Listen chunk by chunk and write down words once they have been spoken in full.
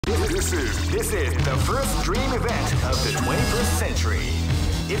This is the first dream event of the 21st century.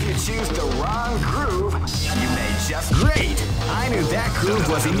 If you choose the wrong groove, you may just... Great! I knew that groove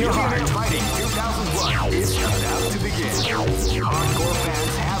was in your heart. Fighting 2001 is about to begin. Hardcore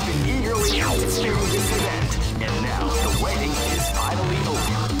fans have been eagerly anticipating this event, and now the waiting is finally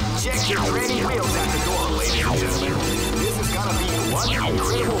over. Check your training wheels at the door, ladies and gentlemen. This is gonna be one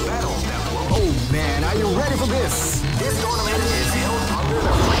incredible battle that will... Oh man, are you ready for this? This tournament is held under the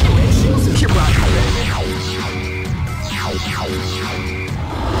free ratio system. Keep rocking, baby.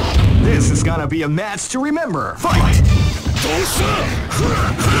 This is gonna be a match to remember. Fight!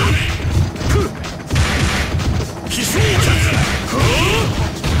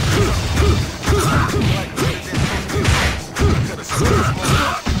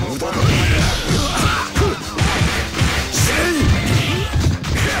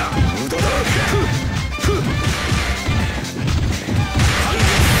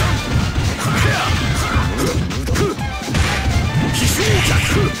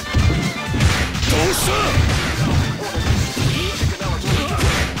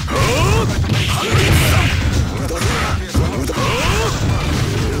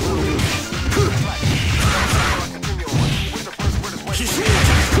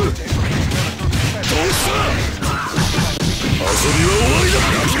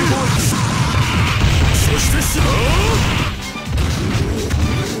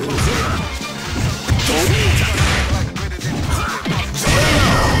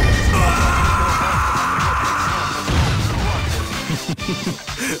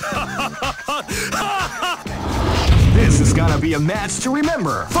 This is gonna be a match to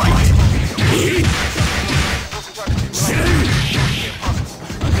remember. Fight!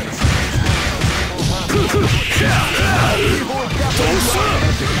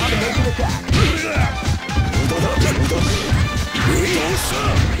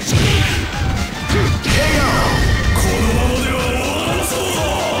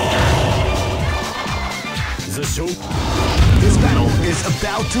 This battle is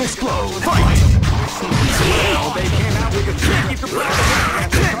about to explode. Fight! Well, they came out with a tricky surprise at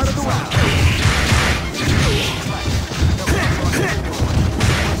the start of the round.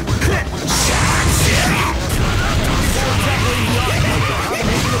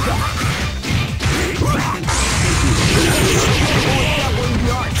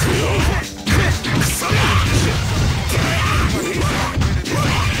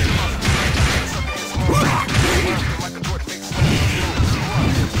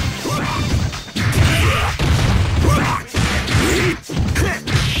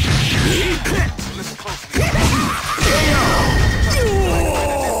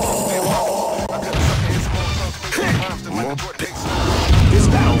 This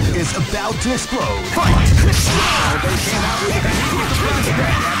battle is about to explode. Fight! They came out with a surprise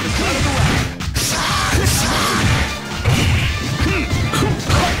attack at the start of the round.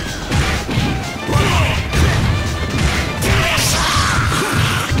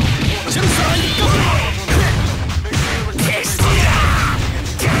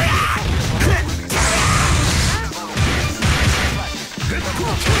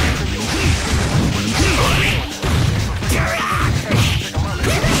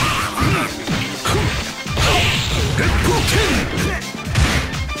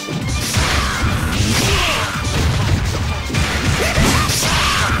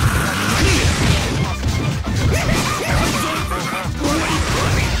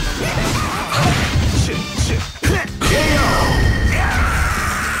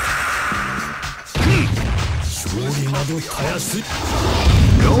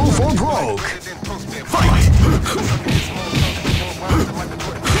 Go for broke! Fight!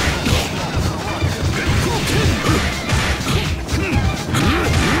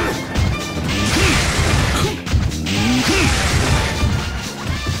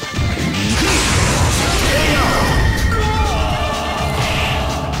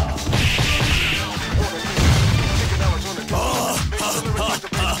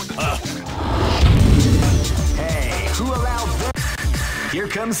 Here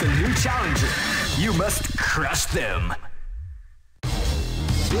comes a new challenger. You must crush them.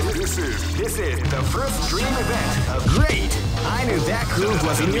 This is the first dream event of... Great! I knew that groove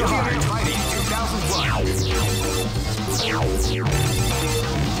was in your heart. Fighting 2001.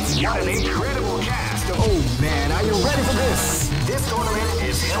 What an incredible cast! Oh man, are you ready for this? This tournament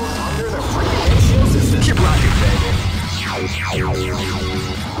is held under the free ratio system. Keep rocking, baby.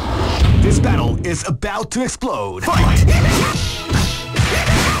 This battle is about to explode. Fight!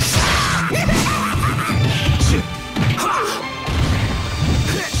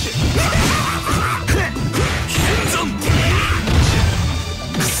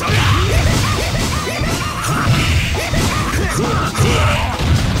 Hands up!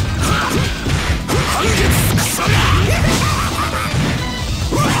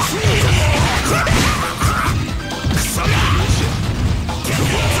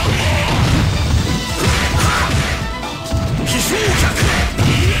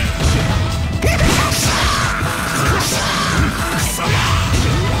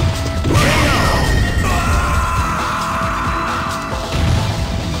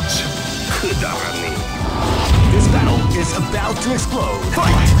 is about to explode.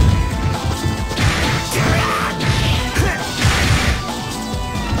 Fight!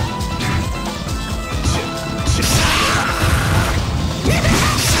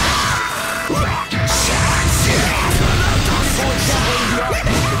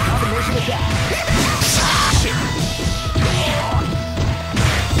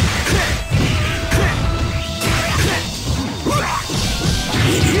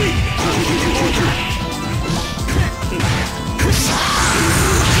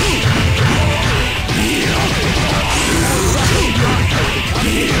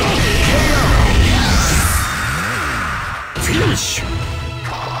 Finish!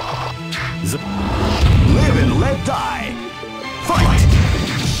 Live and let die! Fight!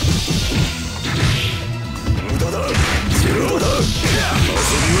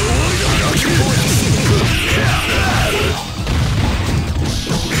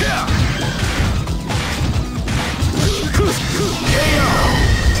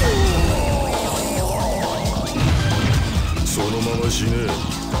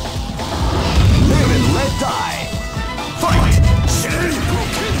 Live and let die! Fight!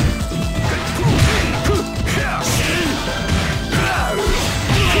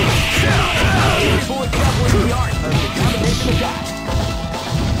 Fully covering the art of the combination attack.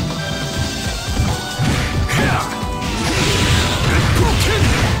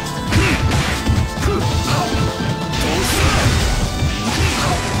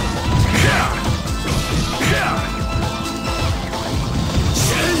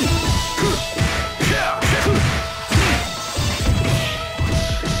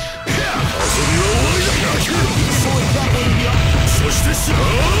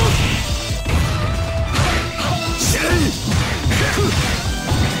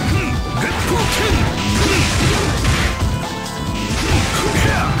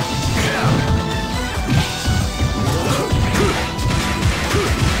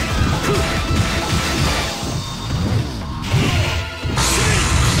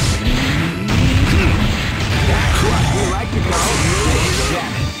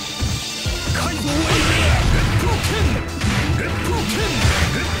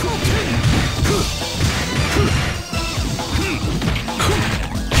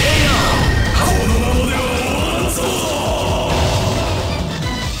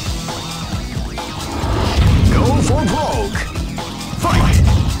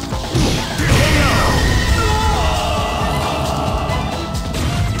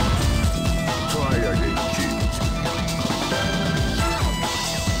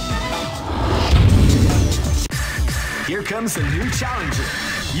 Here comes a new challenger.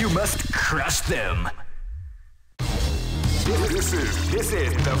 You must crush them. This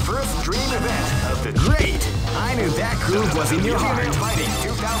is the first dream event of the great. I knew that groove was in your heart. Fighting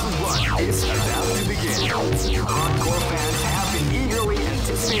 2001 is about to begin. Hardcore fans have been eagerly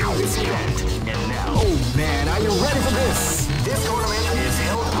anticipating this event, and now, oh man, are you ready for this? This tournament is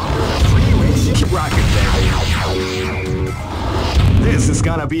held under the free ratio. Keep rocking, baby. This is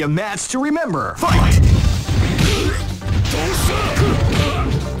gonna be a match to remember. Fight!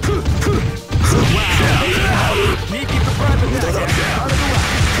 Need to prepare the attack. Part of the round.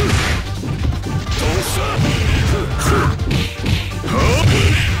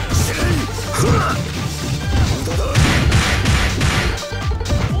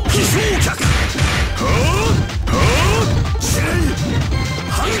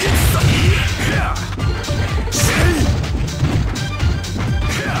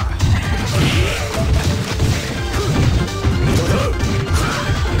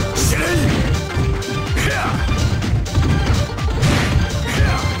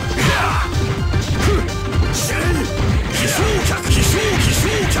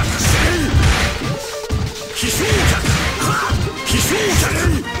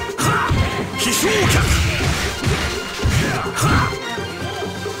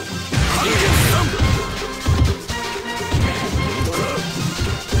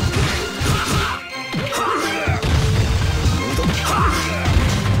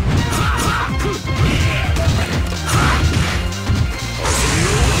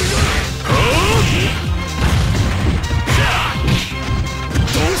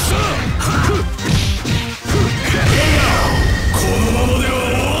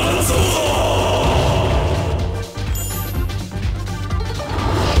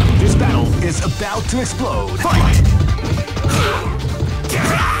 About to explode. Fight!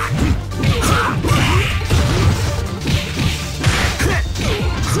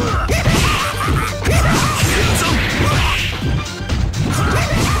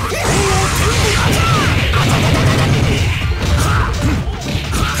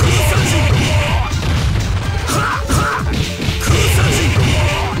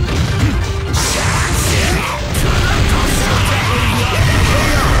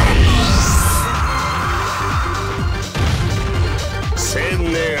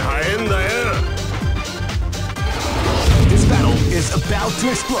 is about to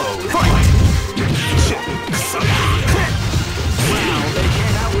explode. Fight! Wow, they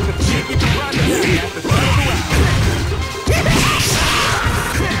came out with a cheeky run at the start of the round.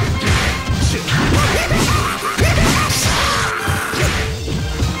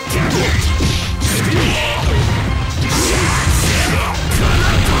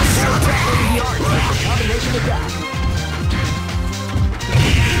 Combination attack.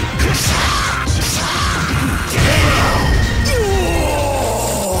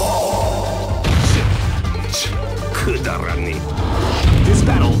 This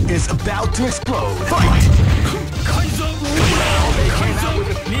battle is about to explode. Fight! Well, they came out with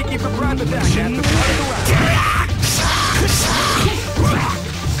a sneaky surprise attack at the start of the round.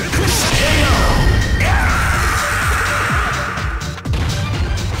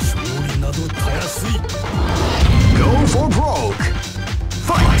 Go for broke.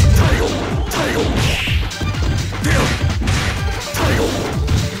 Fight!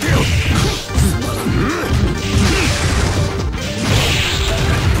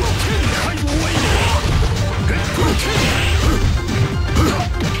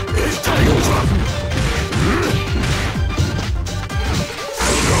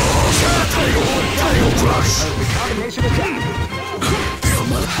 The combination attack.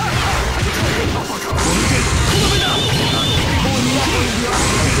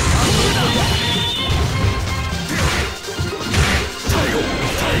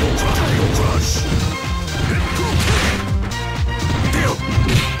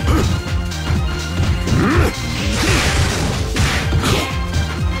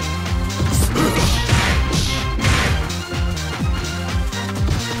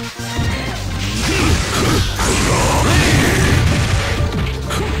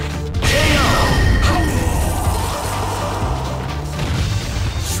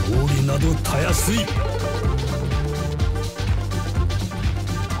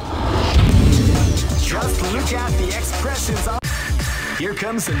 Just look at the expressions on. Here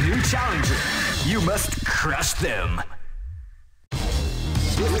comes a new challenger. You must crush them.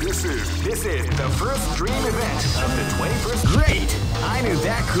 This is the first dream event of the 21st. Great! I knew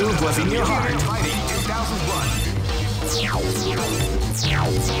that groove was in your heart. Fighting 2001.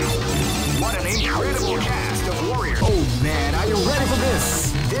 What an incredible cast of warriors. Oh man, are you ready for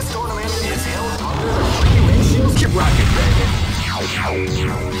this? This tournament is held under the free ratios. Keep rocking, baby.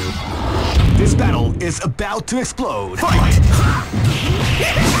 This battle is about to explode. Fight!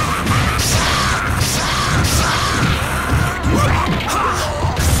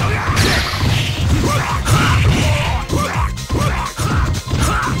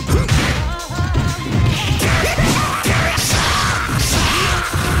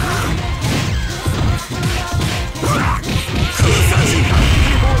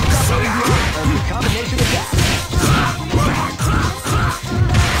 Combination attack.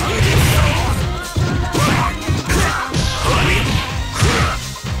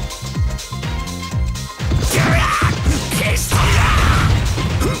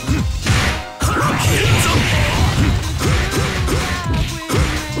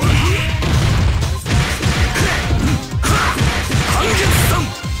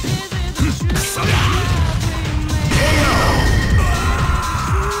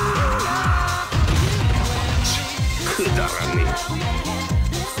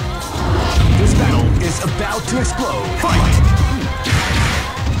 This battle is about to explode. Fight!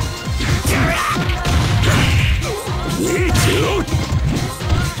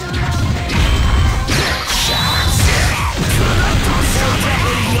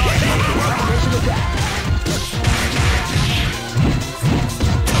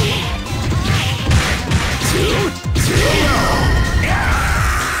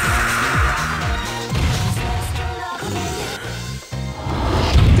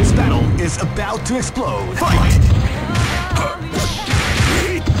 This battle is about to explode. Fight!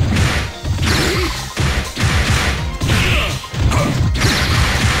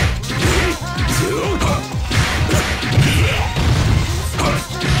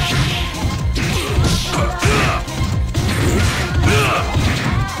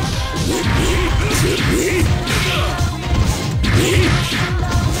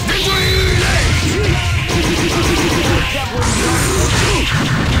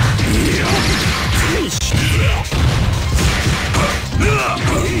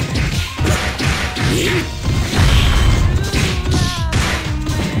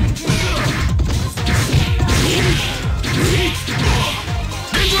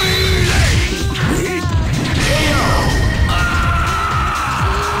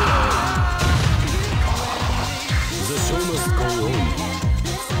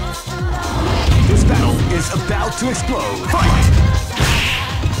 is about to explode. Fight!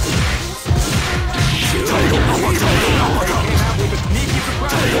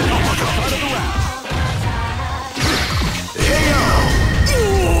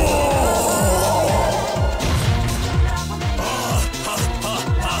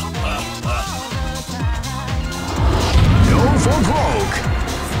 Go for broke.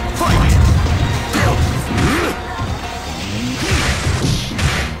 Fight!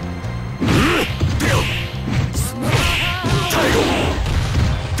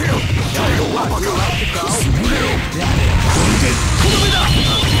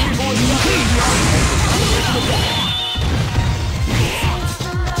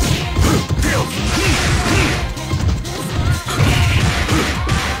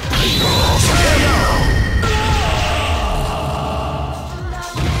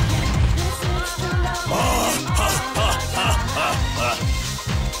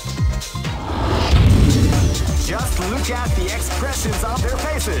 Just look at the expressions on their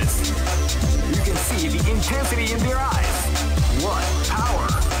faces. You can see the intensity in their eyes. What power!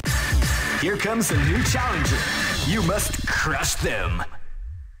 Here comes a new challenger. You must crush them.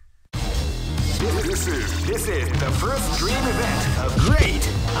 This is the first dream event of Great!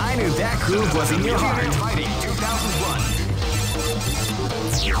 I knew that groove was in your heart. Fighting 2001.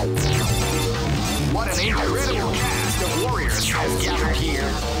 What an incredible cast of warriors has gathered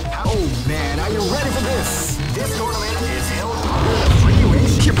here. Oh man, are you ready for this? This tournament is held under the free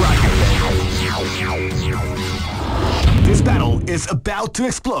range. Keep rocking. This battle is about to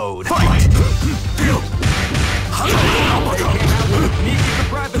explode. Fight!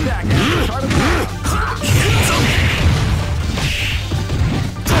 Surprise attack at the start of the round.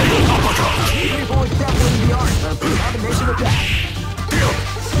 People exampling the art of the combination attack.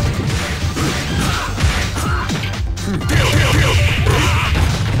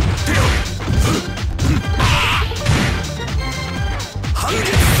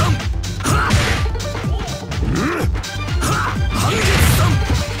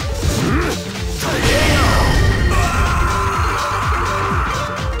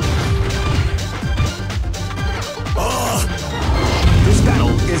 This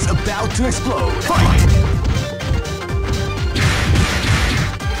battle is about to explode. Fight!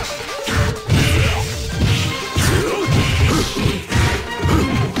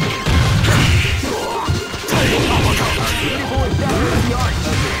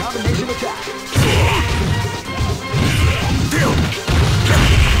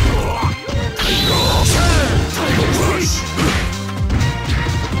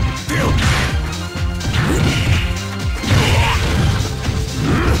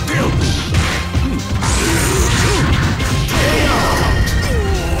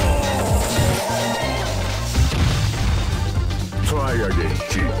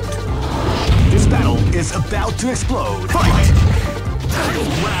 This battle is about to explode. Fight!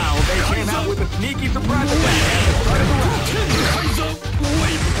 Wow, they came out with a sneaky surprise attack at the start of the round.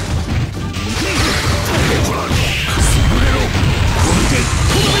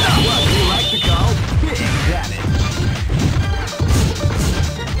 What we like to call big damage.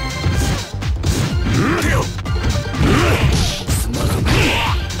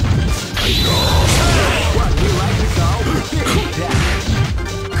 What we like to call big damage.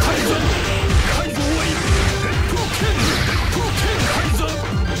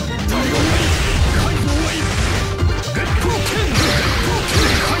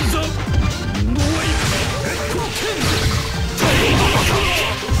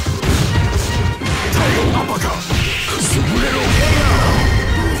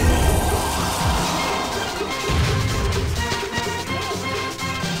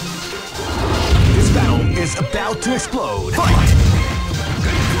 This battle is about to explode. Fight!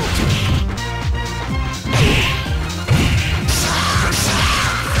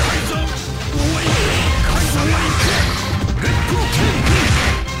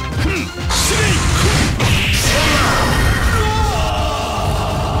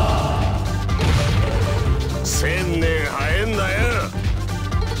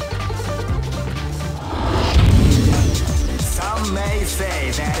 Some may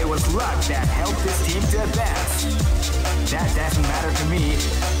say that it was luck that helped this team to advance. That doesn't matter to me,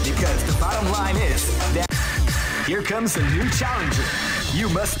 because the bottom line is that here comes a new challenger. You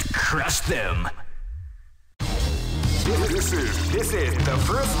must crush them. This is the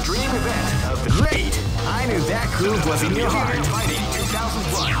first dream event of the Great! I knew that groove was in your heart. Fighting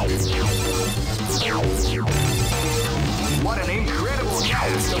 2001. What an incredible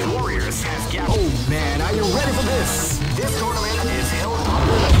cast of warriors has gathered. Oh man, are you ready for this? This tournament is held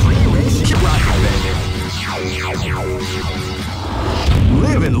under the free range. Keep rocking, baby.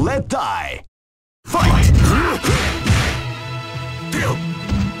 Live and let die. Fight!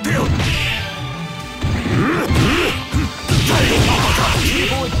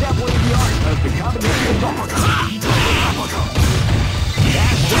 People with definitely the art of the combination of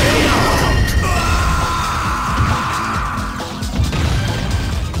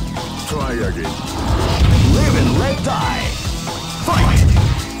Try again. Live and let die. Fight!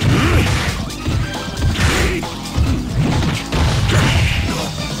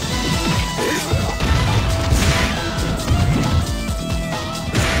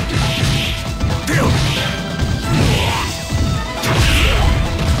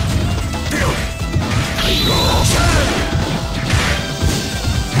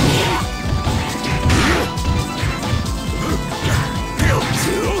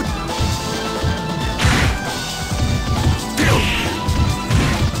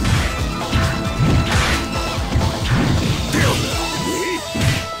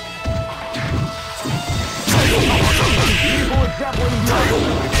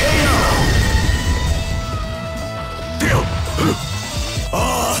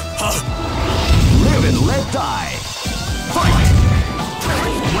 Live and let die. Fight!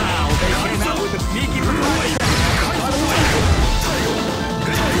 Wow, they came out with a sneaky surprise.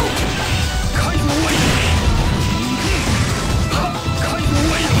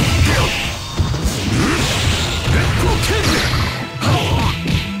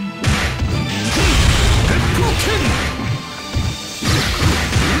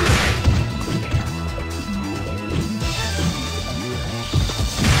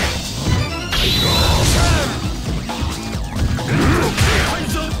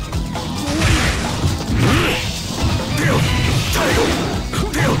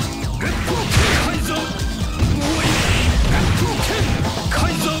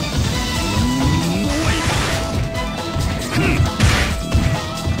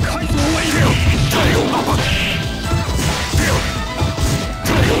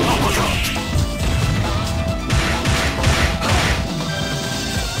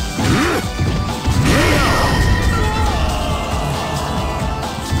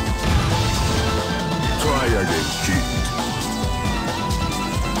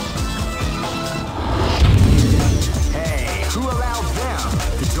 Hey, who allowed them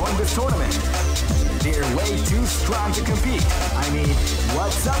to join this tournament? They're way too strong to compete. I mean,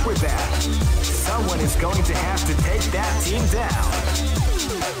 what's up with that? Someone is going to have to take that team down.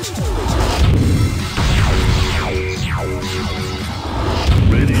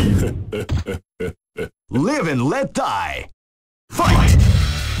 Ready? Live and let die. Fight!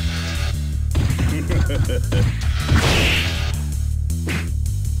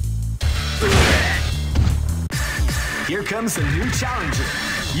 Here comes a new challenger.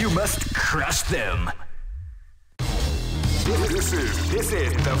 You must crush them. This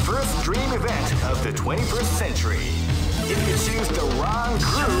is the first dream event of the 21st century. If you choose the wrong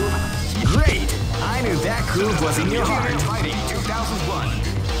groove, great! I knew that groove was in your heart. Fighting 2001.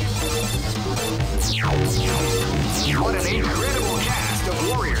 What an incredible cast of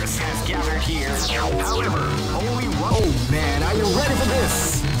warriors has gathered here. However, only one... Oh man, are you ready for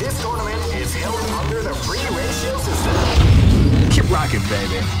this? This tournament is held under the free ratio system. Keep rocking,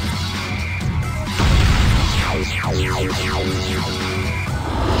 baby.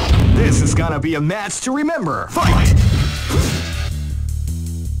 This is gonna be a match to remember. Fight!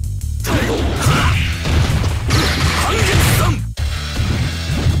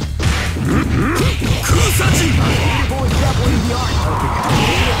 People is definitely the art of the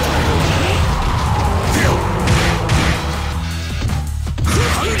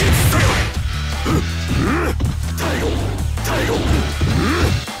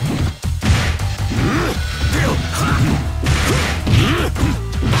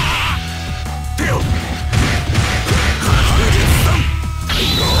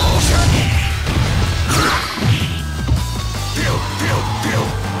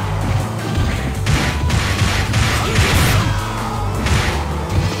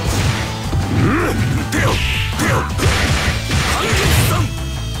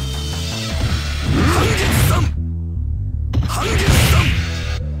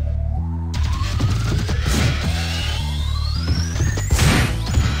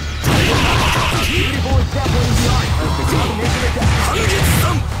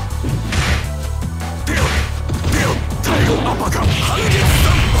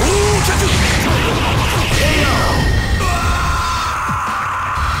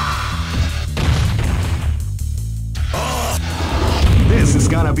This is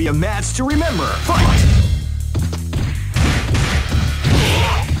gonna be a match to remember. Fight!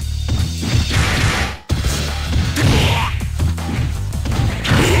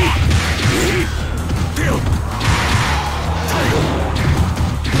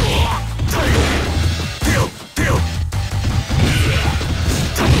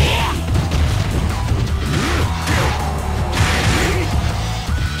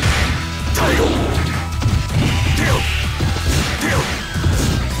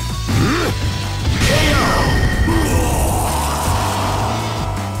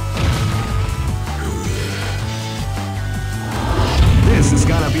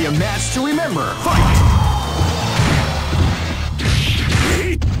 be a match to remember. Fight!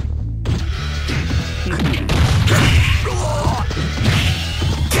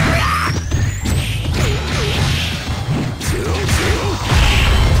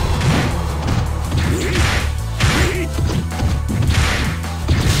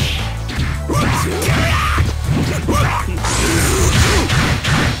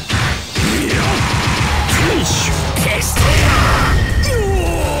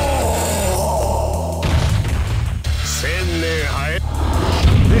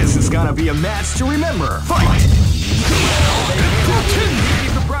 This is gonna be a match to remember. Fight!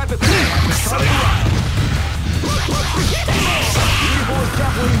 Beautiful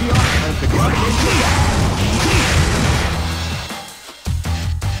grappling